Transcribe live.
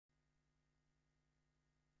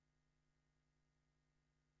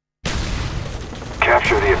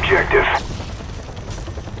Capture the objective.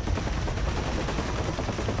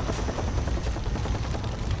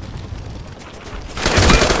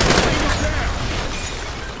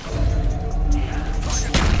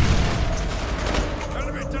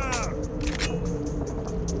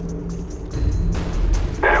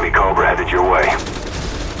 Enemy Cobra headed your way.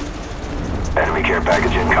 Enemy care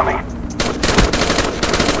package incoming.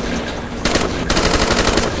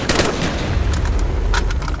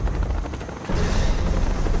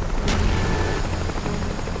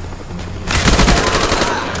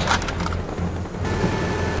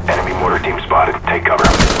 Enemy mortar team spotted. Take cover.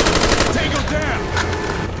 Tango down!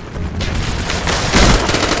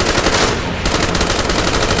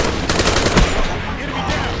 Enemy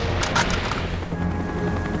down!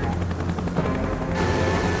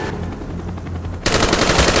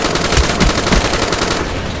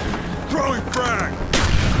 Throwing frag!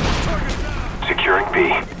 Target down! Securing B.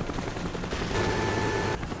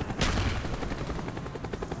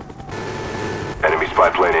 Enemy spy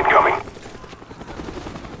plane incoming.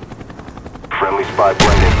 Friendly spy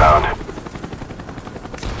plane inbound.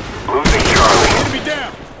 Losing Charlie. Enemy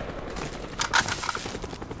down!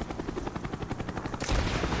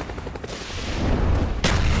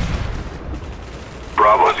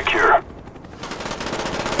 Bravo secure.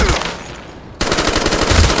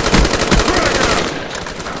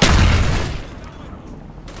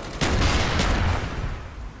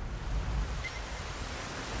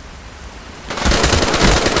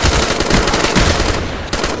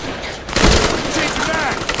 Change your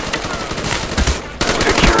back!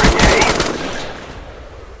 Securing A.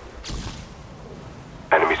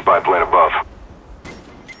 Enemy spy plane above.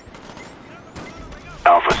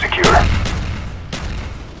 Alpha secure.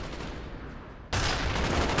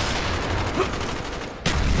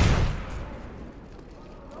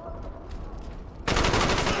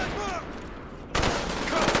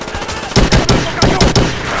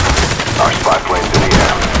 Our spy plane's in the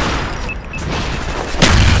air.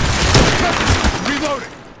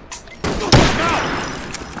 Reloading! Now!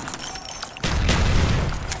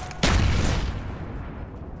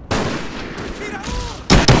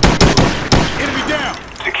 Enemy down!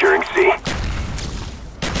 Securing C.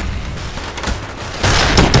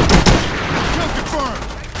 Kill confirmed!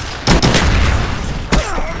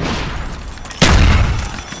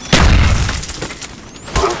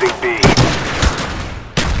 Losing B.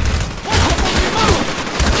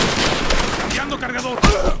 Cambiando cargador!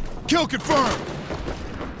 Kill confirmed!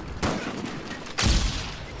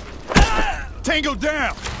 Tango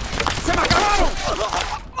down! ¡Se me acabaron!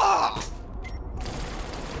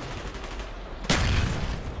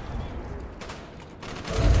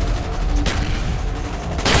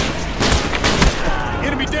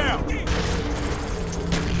 Enemy down!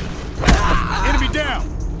 Enemy down!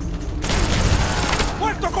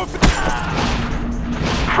 Muerto con...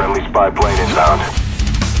 Friendly spy plane inbound.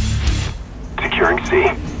 Securing C.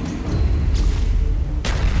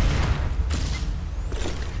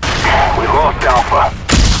 We lost Alpha.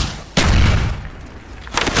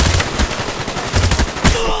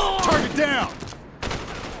 Target down!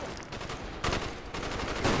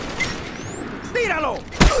 ¡Tíralo!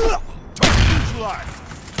 Target neutralized!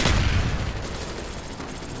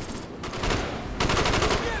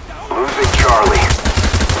 Losing Charlie.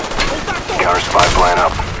 Counter spy plane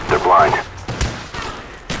up. They're blind.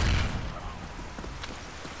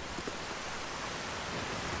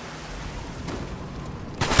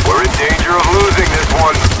 We're in danger of losing this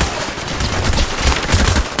one.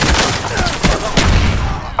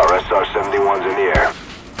 Our SR-71's in the air.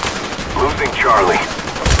 Losing Charlie.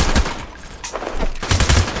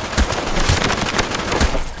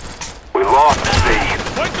 We lost C.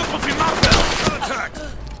 Puesto confirmado! Contact!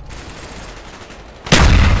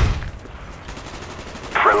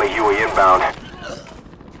 Friendly Huey inbound.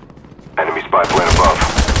 Enemy spy plane above.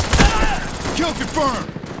 Kill confirmed!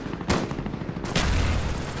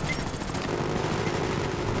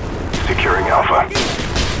 Securing Alpha.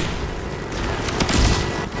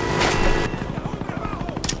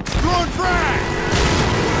 Throwing frag!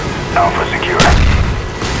 Alpha secure.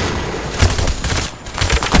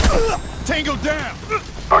 Tango down!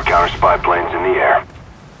 Our counter spy plane's in the air.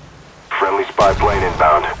 Friendly spy plane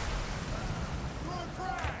inbound.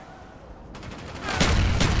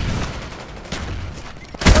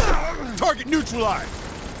 Target neutralized!